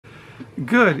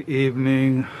Good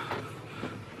evening,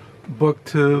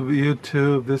 BookTube,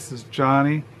 YouTube. This is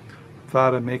Johnny.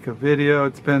 Thought I'd make a video.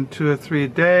 It's been 2 or 3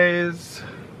 days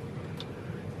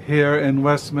here in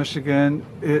West Michigan.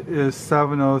 It is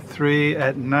 7:03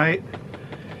 at night.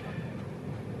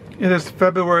 It is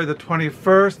February the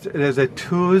 21st. It is a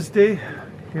Tuesday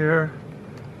here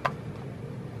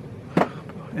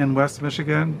in West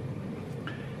Michigan.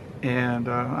 And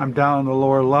I'm down on the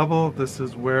lower level. This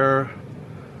is where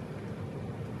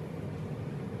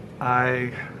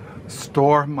I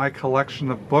store my collection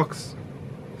of books.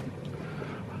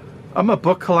 I'm a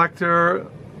book collector,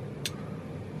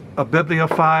 a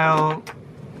bibliophile.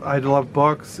 I love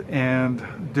books, and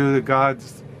due to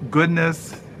God's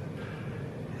goodness,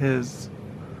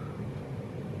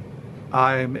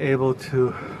 I'm able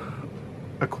to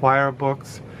acquire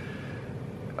books.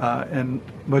 And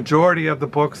majority of the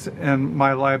books in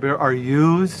my library are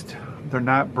used. They're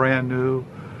not brand new.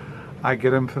 I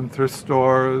get them from thrift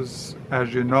stores.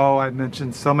 As you know, I've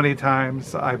mentioned so many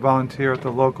times, I volunteer at the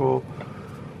local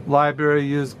library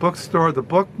used bookstore, the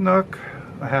Book Nook.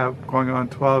 I have going on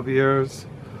 12 years.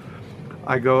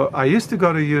 I used to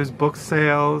go to used book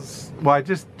sales. Well, I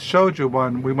just showed you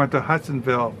one. We went to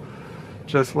Hudsonville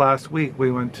just last week. We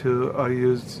went to a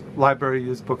library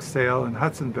used book sale in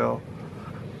Hudsonville.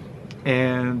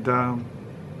 And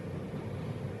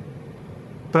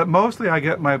but mostly I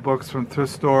get my books from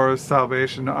thrift stores,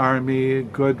 Salvation Army,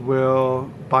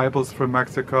 Goodwill, Bibles from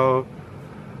Mexico.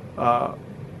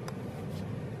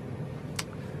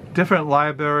 Different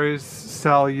libraries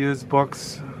sell used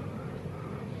books.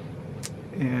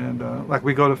 And like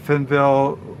we go to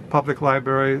Finnville Public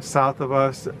Library, south of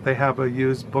us, they have a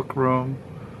used book room.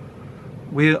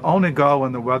 We only go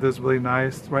when the weather's really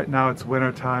nice. Right now it's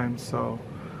winter time, so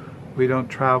we don't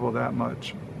travel that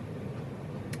much.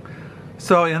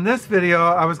 So in this video,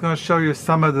 I was going to show you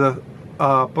some of the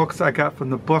books I got from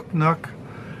the Book Nook.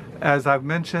 As I've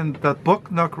mentioned, the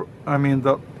Book Nook,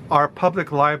 our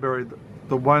public library,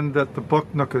 the one that the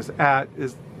Book Nook is at,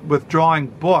 is withdrawing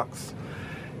books,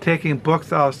 taking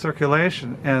books out of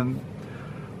circulation. And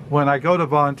when I go to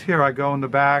volunteer, I go in the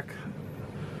back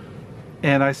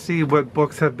and I see what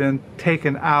books have been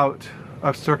taken out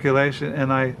of circulation,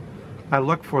 and I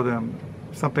look for them,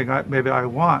 something maybe I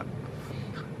want.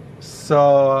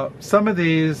 So some of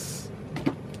these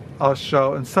I'll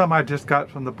show, and some I just got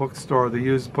from the bookstore, the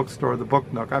used bookstore, the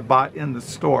Book Nook. I bought in the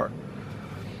store.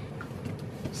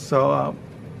 So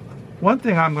one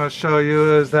thing I'm going to show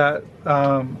you is that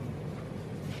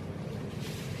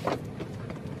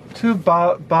 2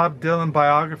 Bob Dylan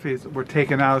biographies were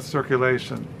taken out of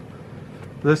circulation.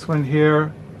 This one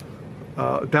here,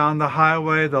 Down the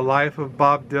Highway, The Life of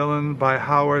Bob Dylan by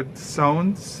Howard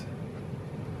Sounes.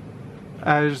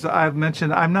 As I've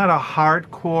mentioned, I'm not a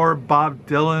hardcore Bob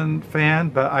Dylan fan,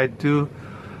 but I do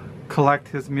collect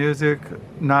his music.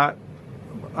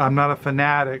 I'm not a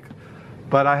fanatic,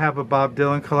 but I have a Bob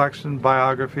Dylan collection,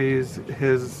 biographies,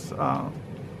 his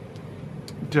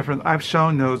different, I've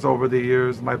shown those over the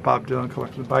years, my Bob Dylan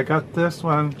collection. But I got this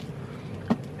one,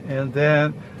 and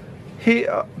then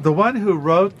the one who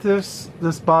wrote this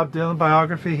Bob Dylan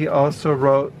biography, he also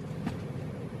wrote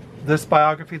this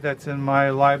biography that's in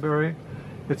my library.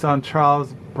 It's on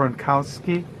Charles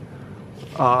Bukowski,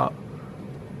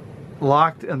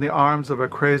 Locked in the Arms of a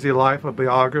Crazy Life, a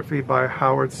biography by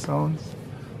Howard Sounes.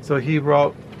 So he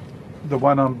wrote the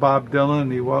one on Bob Dylan,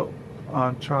 and he wrote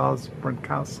on Charles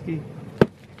Bukowski.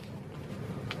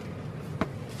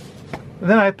 And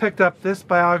then I picked up this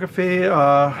biography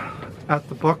at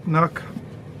the Book Nook.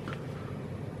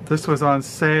 This was on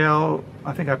sale.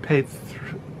 I think I paid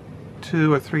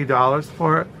 $2 or $3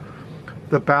 for it.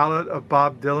 The Ballad of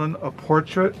Bob Dylan, a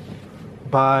Portrait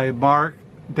by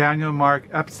Daniel Mark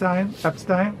Epstein.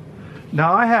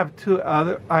 Now I have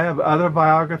other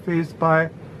biographies by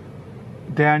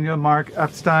Daniel Mark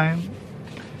Epstein.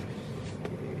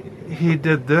 He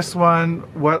did this one,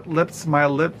 What Lips My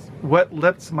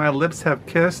Lips Have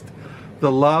Kissed,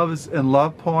 The Loves and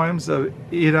Love Poems of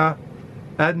Edna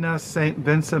St.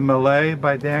 Vincent Millay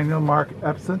by Daniel Mark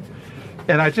Epstein.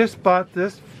 And I just bought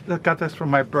this, got this for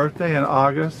my birthday in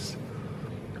August.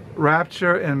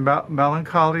 Rapture and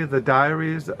Melancholy, The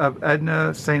Diaries of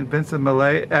Edna St. Vincent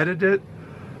Millay, edited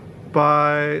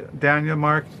by Daniel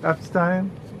Mark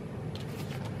Epstein.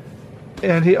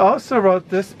 And he also wrote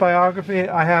this biography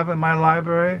I have in my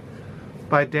library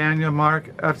by Daniel Mark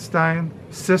Epstein,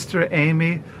 Sister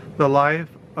Amy, The Life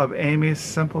of Amy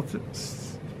Simple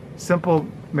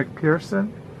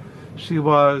McPherson. She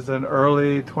was an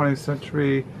early 20th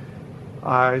century,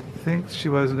 I think she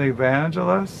was an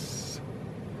evangelist.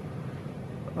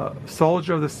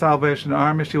 soldier of the Salvation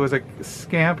Army. She was a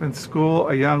scamp in school,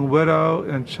 a young widow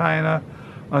in China,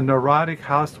 a neurotic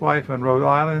housewife in Rhode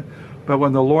Island. But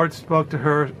when the Lord spoke to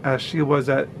her as she was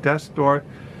at death's door,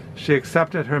 she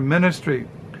accepted her ministry.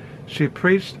 She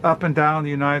preached up and down the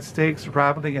United States,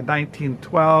 traveling in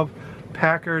 1912,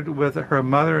 Packard with her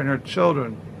mother and her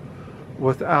children,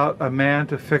 without a man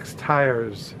to fix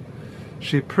tires.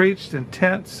 She preached in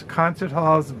tents, concert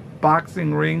halls,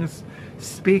 boxing rings,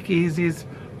 speakeasies,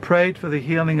 prayed for the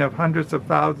healing of hundreds of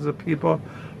thousands of people,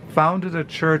 founded a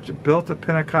church, built a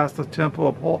Pentecostal temple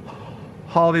of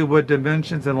Hollywood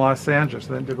dimensions in Los Angeles.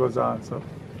 Then it goes on.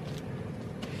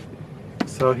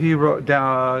 So he wrote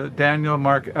down Daniel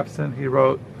Mark Epstein. He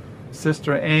wrote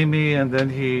Sister Amy, and then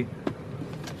a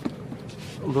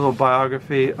little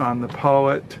biography on the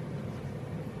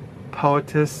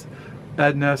poetess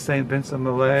Edna St. Vincent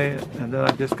Millay, and then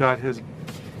I just got his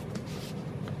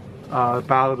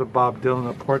Ballad of Bob Dylan,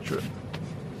 a portrait.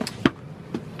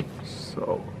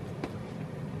 So,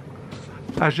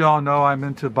 as you all know, I'm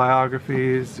into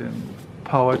biographies and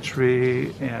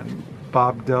poetry and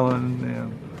Bob Dylan,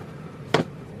 and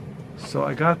so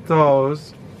I got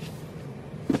those.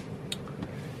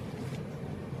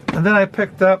 And then I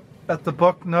picked up at the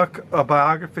book Nook a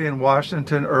biography in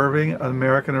Washington Irving, an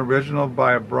American original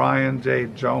by Brian J.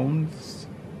 Jones.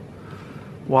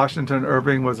 Washington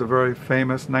Irving was a very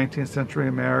famous 19th century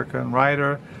American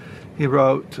writer. He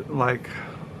wrote like,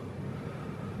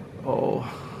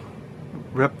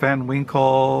 Rip Van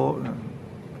Winkle.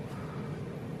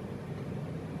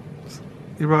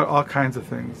 He wrote all kinds of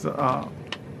things.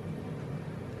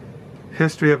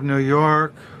 History of New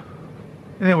York.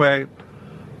 Anyway,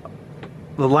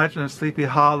 The Legend of Sleepy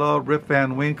Hollow, Rip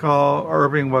Van Winkle.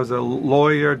 Irving was a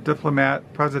lawyer,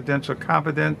 diplomat, presidential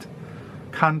confidant,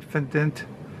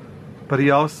 but he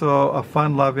also a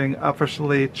fun-loving,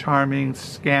 officially charming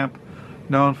scamp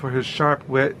known for his sharp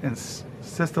wit and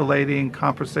scintillating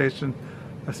conversation,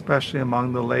 especially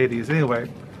among the ladies. Anyway,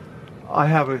 I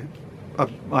have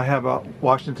a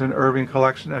Washington Irving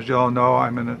collection. As you all know, I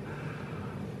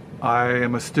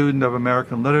am a student of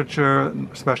American literature,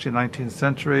 especially 19th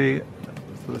century.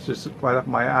 So it's just right up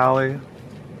my alley.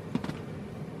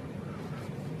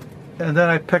 And then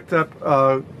I picked up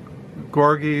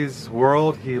Gorey's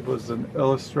World. He was an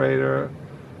illustrator,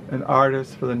 an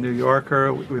artist for the New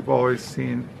Yorker. We've always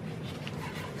seen,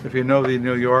 if you know the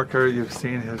New Yorker, you've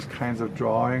seen his kinds of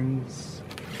drawings.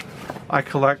 I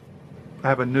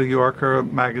have a New Yorker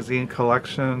magazine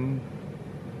collection.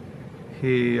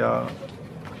 This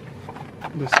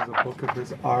is a book of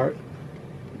his art.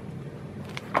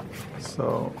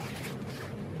 So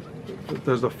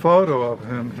there's a photo of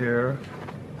him here.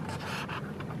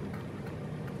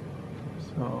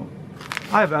 So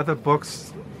I have other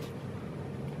books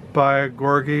by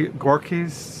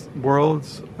Gorey's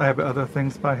Worlds. I have other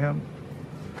things by him.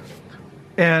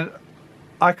 And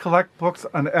I collect books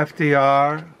on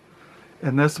FDR,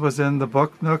 and this was in the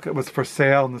book Nook. It was for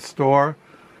sale in the store.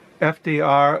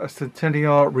 FDR, A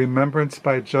Centennial Remembrance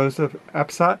by Joseph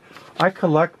Epstein. I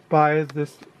collect by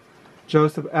this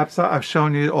Joseph Epstein. I've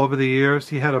shown you over the years.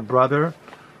 He had a brother.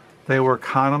 They were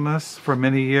economists for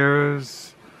many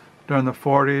years during the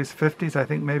 40s, 50s, I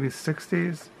think maybe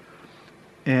 60s.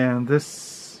 And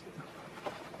this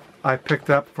I picked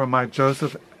up from my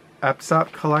Joseph Epstein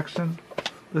collection.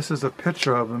 This is a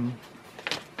picture of him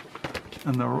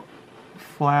in the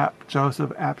flap,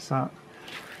 Joseph Epstein.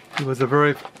 He was a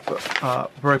very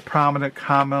prominent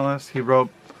communist. He wrote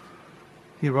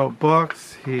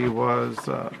books. He was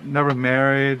never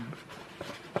married.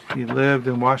 He lived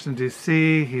in Washington,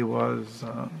 D.C. He was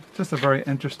just a very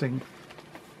interesting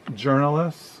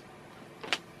journalist.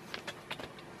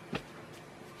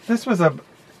 This was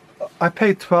I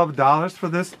paid $12 for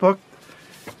this book.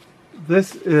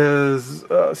 This is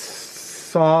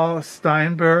Saul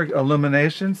Steinberg,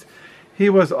 Illuminations. He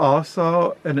was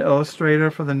also an illustrator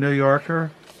for the New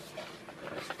Yorker.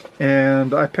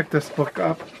 And I picked this book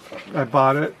up. I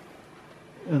bought it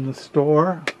in the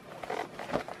store.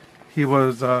 He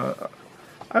was, I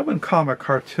wouldn't call him a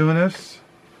cartoonist,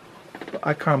 but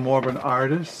I call him more of an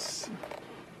artist.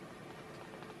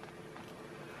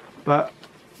 But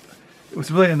it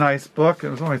was really a nice book. It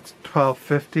was only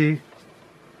 $12.50,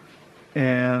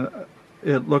 and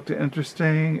it looked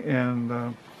interesting,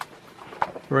 and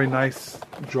very nice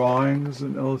drawings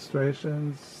and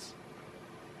illustrations.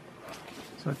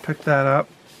 So I picked that up.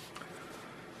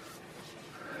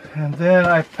 And then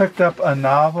I picked up a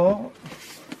novel,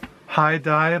 High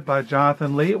Dive by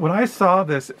Jonathan Lee. When I saw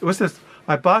this,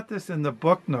 I bought this in the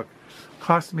book Nook. It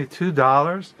cost me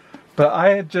 $2, but I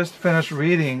had just finished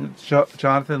reading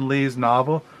Jonathan Lee's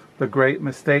novel, The Great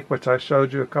Mistake, which I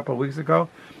showed you a couple of weeks ago.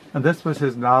 And this was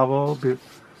his novel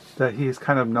that he's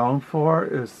kind of known for,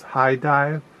 is High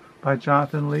Dive by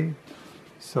Jonathan Lee.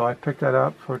 So I picked that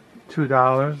up for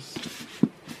 $2.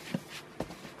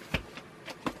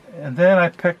 And then I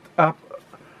picked up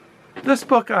this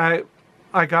book I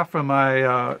got from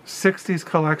my 60s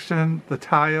collection, The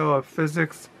Tayo of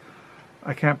Physics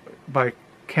by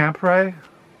Capra.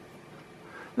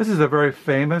 This is a very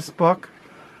famous book,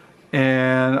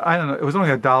 and I don't know, it was only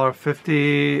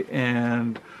 $1.50,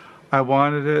 and I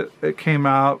wanted it. It came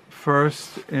out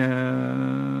first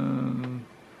in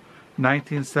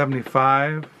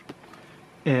 1975,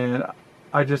 and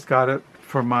I just got it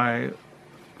for my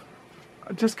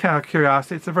just kind of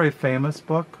curiosity. It's a very famous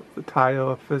book, The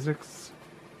Tayo of Physics.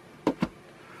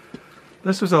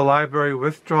 This was a library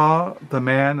withdrawal, The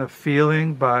Man of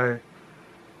Feeling by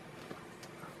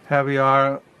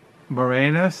Javier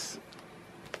Morenas.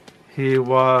 He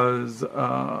was,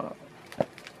 I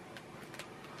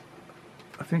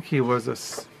think he was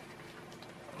I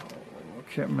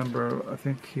can't remember, I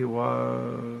think he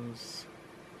was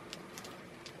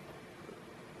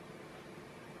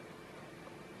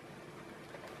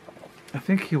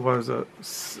a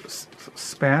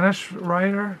Spanish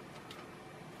writer.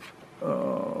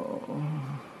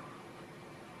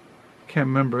 Can't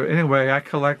remember. Anyway, I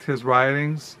collect his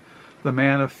writings. The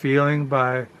Man of Feeling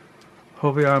by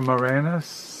Javier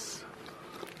Morenas.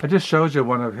 I just showed you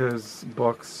one of his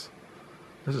books.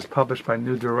 This is published by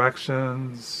New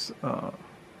Directions.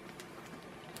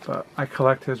 But I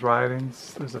collect his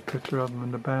writings. There's a picture of him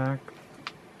in the back.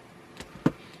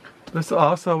 This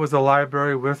also was a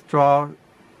library withdrawal,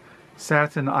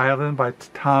 Satin Island by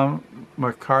Tom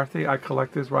McCarthy. I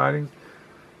collect his writings.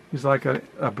 He's like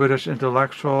a British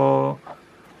intellectual.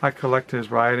 I collect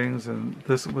his writings, and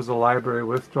this was a library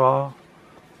withdrawal.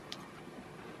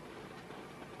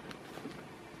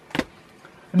 I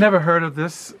never heard of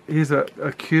this. He's a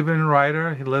Cuban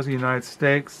writer. He lives in the United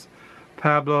States.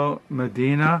 Pablo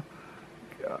Medina,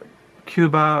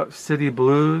 Cuba City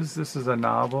Blues. This is a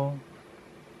novel.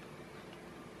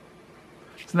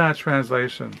 It's not a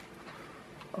translation.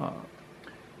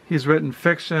 He's written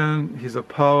fiction. He's a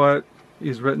poet.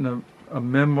 He's written a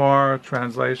memoir,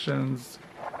 translations.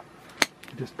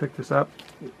 I just picked this up.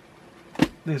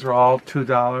 These are all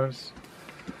 $2.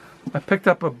 I picked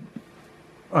up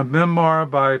a memoir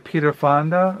by Peter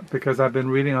Fonda because I've been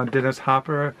reading on Dennis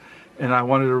Hopper, and I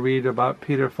wanted to read about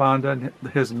Peter Fonda and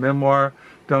his memoir,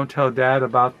 Don't Tell Dad,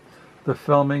 about the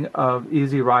filming of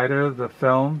Easy Rider, the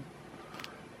film.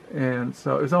 And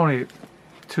so it was only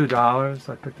 $2.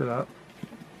 I picked it up.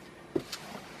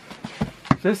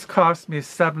 This cost me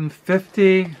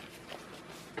 $7.50.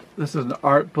 This is an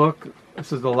art book.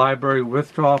 This is the library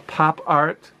withdrawal, pop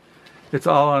art. It's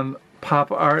all on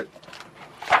pop art.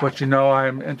 But you know,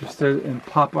 I'm interested in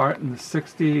pop art in the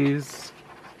 60s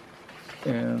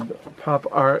and pop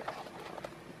art.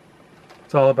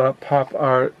 It's all about pop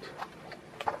art.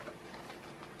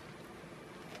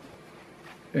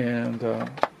 And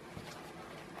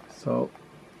so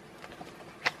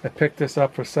I picked this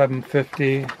up for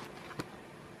 $7.50.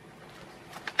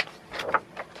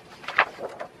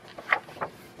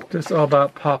 Just all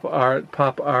about pop art,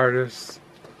 pop artists,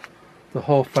 the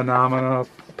whole phenomena of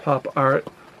pop art.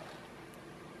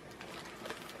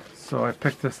 So I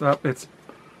picked this up. It's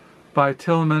by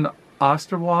Tilman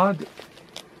Osterwold.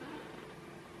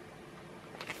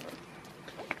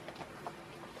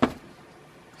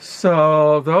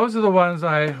 So those are the ones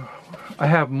I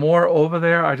have more over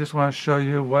there. I just want to show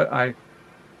you what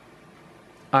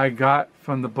I got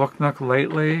from the Book Nook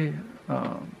lately.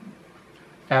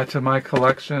 Add to my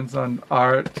collections on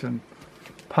art and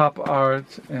pop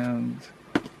art and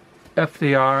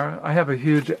FDR. I have a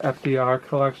huge FDR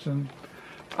collection.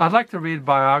 I'd like to read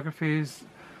biographies.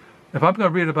 If I'm going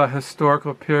to read about a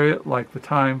historical period, like the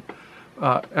time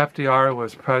FDR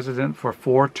was president for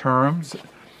 4 terms,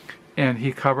 and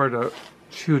he covered a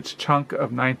huge chunk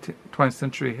of 20th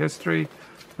century history,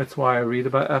 that's why I read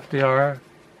about FDR.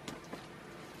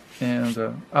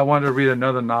 And I wanted to read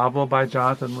another novel by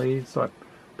Jonathan Lee, so I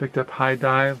picked up High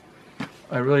Dive.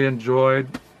 I really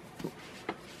enjoyed,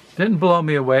 didn't blow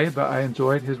me away, but I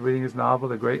enjoyed reading his novel,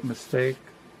 The Great Mistake.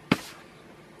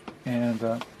 And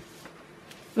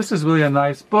this is really a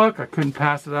nice book. I couldn't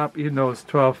pass it up, even though it's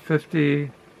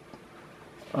 $12.50.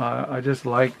 I just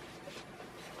like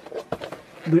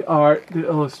the art, the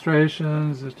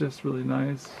illustrations. It's just really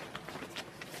nice.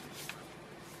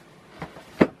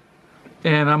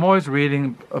 And I'm always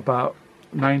reading about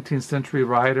 19th century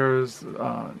writers,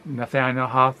 Nathaniel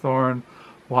Hawthorne,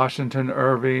 Washington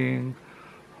Irving,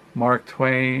 Mark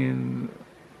Twain,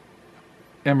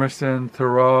 Emerson,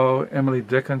 Thoreau, Emily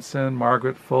Dickinson,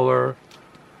 Margaret Fuller,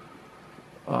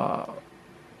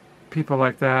 people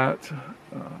like that.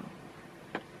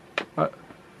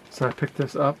 So I picked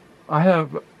this up. I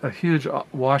have a huge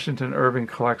Washington Irving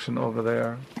collection over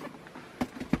there.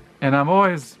 And I'm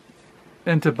always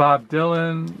into Bob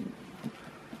Dylan.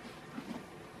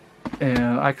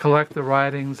 And I collect the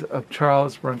writings of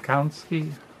Charles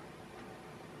Bukowski.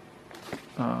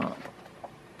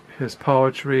 His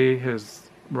poetry, his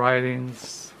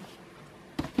writings.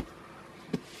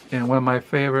 And one of my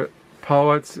favorite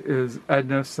poets is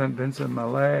Edna St. Vincent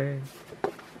Millay.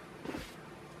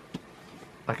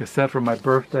 Like I said, for my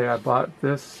birthday, I bought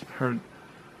this, her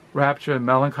Rapture and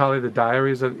Melancholy, the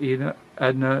Diaries of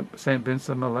Edna St.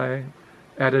 Vincent Millay,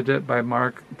 edited by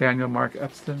Daniel Mark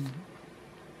Epstein.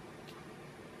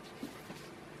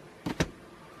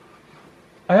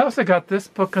 I also got this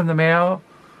book in the mail.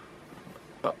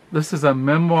 This is a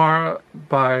memoir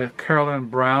by Carolyn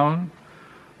Brown,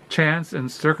 Chance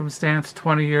and Circumstance,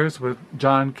 20 Years with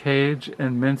John Cage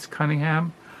and Mince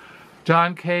Cunningham.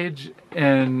 John Cage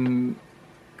and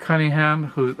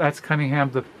Cunningham, that's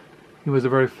Cunningham, he was a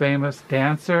very famous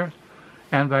dancer,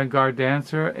 avant-garde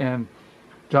dancer, and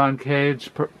John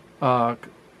Cage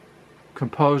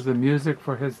composed the music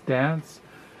for his dance,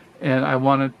 and I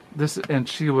wanted this, and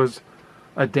she was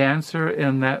a dancer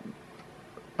in that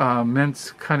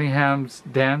Mince Cunningham's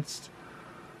dance,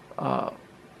 but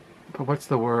what's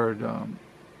the word?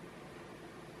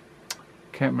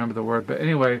 Can't remember the word, but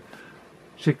anyway,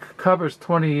 she covers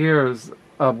 20 years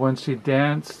of when she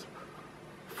danced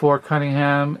for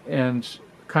Cunningham, and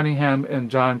Cunningham and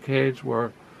John Cage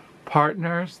were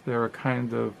partners. They were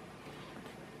kind of,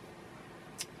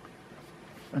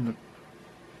 and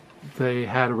they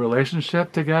had a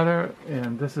relationship together,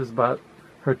 and this is about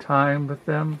her time with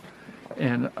them.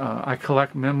 And I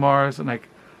collect memoirs, and I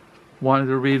wanted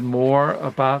to read more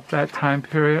about that time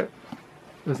period.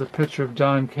 There's a picture of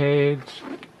John Cage,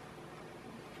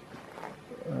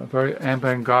 a very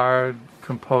avant-garde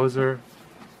composer.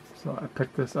 So I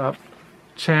picked this up.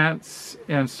 Chance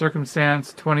and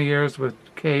Circumstance, 20 Years with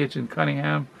Cage and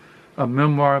Cunningham, a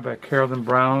memoir by Carolyn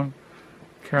Brown.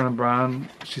 Carolyn Brown,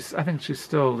 I think she's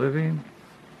still living.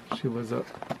 She was a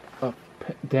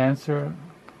dancer.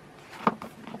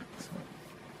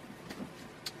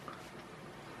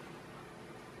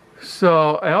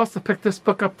 So I also picked this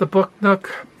book up, the book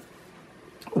Nook.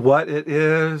 What it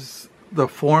is, the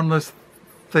formless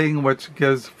thing which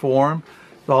gives form.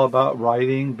 It's all about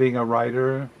writing, being a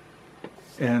writer,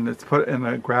 and it's put in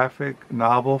a graphic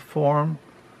novel form,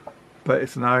 but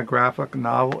it's not a graphic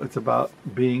novel. It's about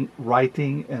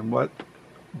writing and what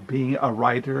being a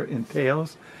writer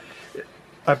entails.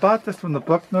 I bought this from the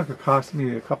book Nook. It cost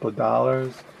me a couple of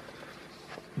dollars,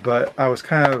 but I was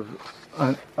kind of,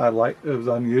 it was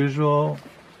unusual.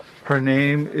 Her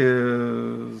name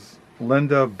is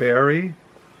Lynda Barry.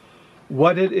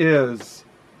 What it is,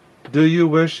 do you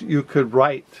wish you could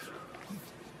write?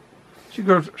 She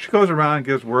goes around and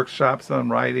gives workshops on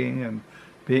writing and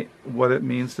what it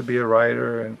means to be a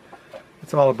writer, and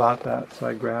it's all about that. So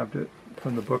I grabbed it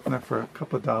from the book Nook for a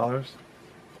couple of dollars.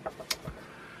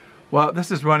 Well, this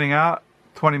is running out.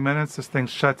 20 minutes. This thing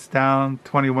shuts down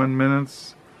 21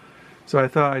 minutes. So I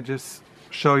thought I'd just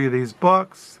show you these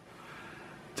books.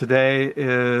 Today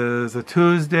is a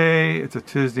Tuesday. It's a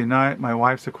Tuesday night. My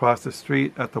wife's across the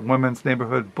street at the Women's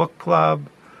Neighborhood Book Club.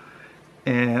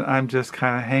 And I'm just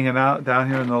kind of hanging out down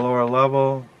here in the lower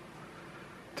level.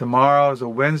 Tomorrow is a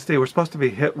Wednesday. We're supposed to be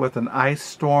hit with an ice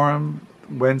storm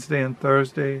Wednesday and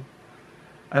Thursday.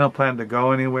 I don't plan to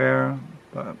go anywhere,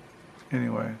 but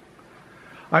anyway.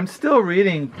 I'm still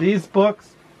reading these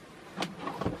books.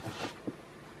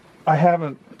 I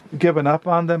haven't given up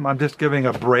on them. I'm just giving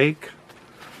a break.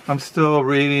 I'm still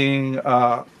reading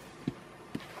The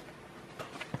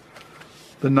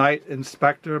Night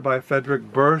Inspector by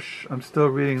Frederick Bursch. I'm still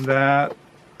reading that.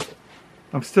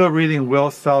 I'm still reading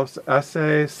Will Self's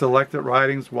essay, Selected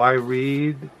Writings, Why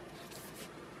Read?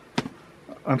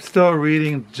 I'm still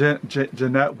reading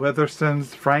Jeanette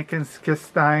Witherson's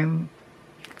Frankenstein.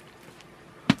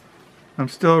 I'm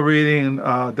still reading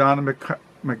Donna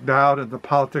McDowd and the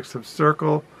Politics of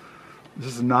Circle.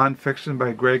 This is nonfiction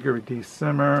by Gregory D.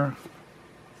 Simmer.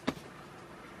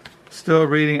 Still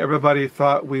reading Everybody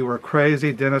Thought We Were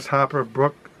Crazy, Dennis Hopper,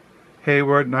 Brooke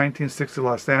Hayward, 1960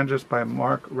 Los Angeles by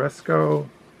Mark Resco.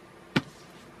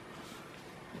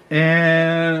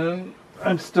 And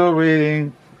I'm still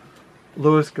reading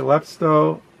Louis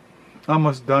Gillespie.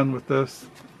 Almost done with this.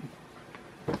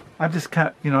 I just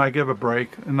can't, I give a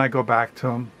break and I go back to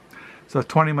them. So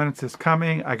 20 minutes is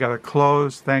coming. I got to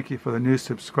close. Thank you for the new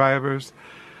subscribers.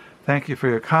 Thank you for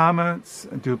your comments.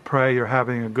 I do pray you're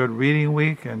having a good reading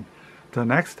week, and till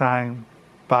next time,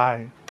 bye.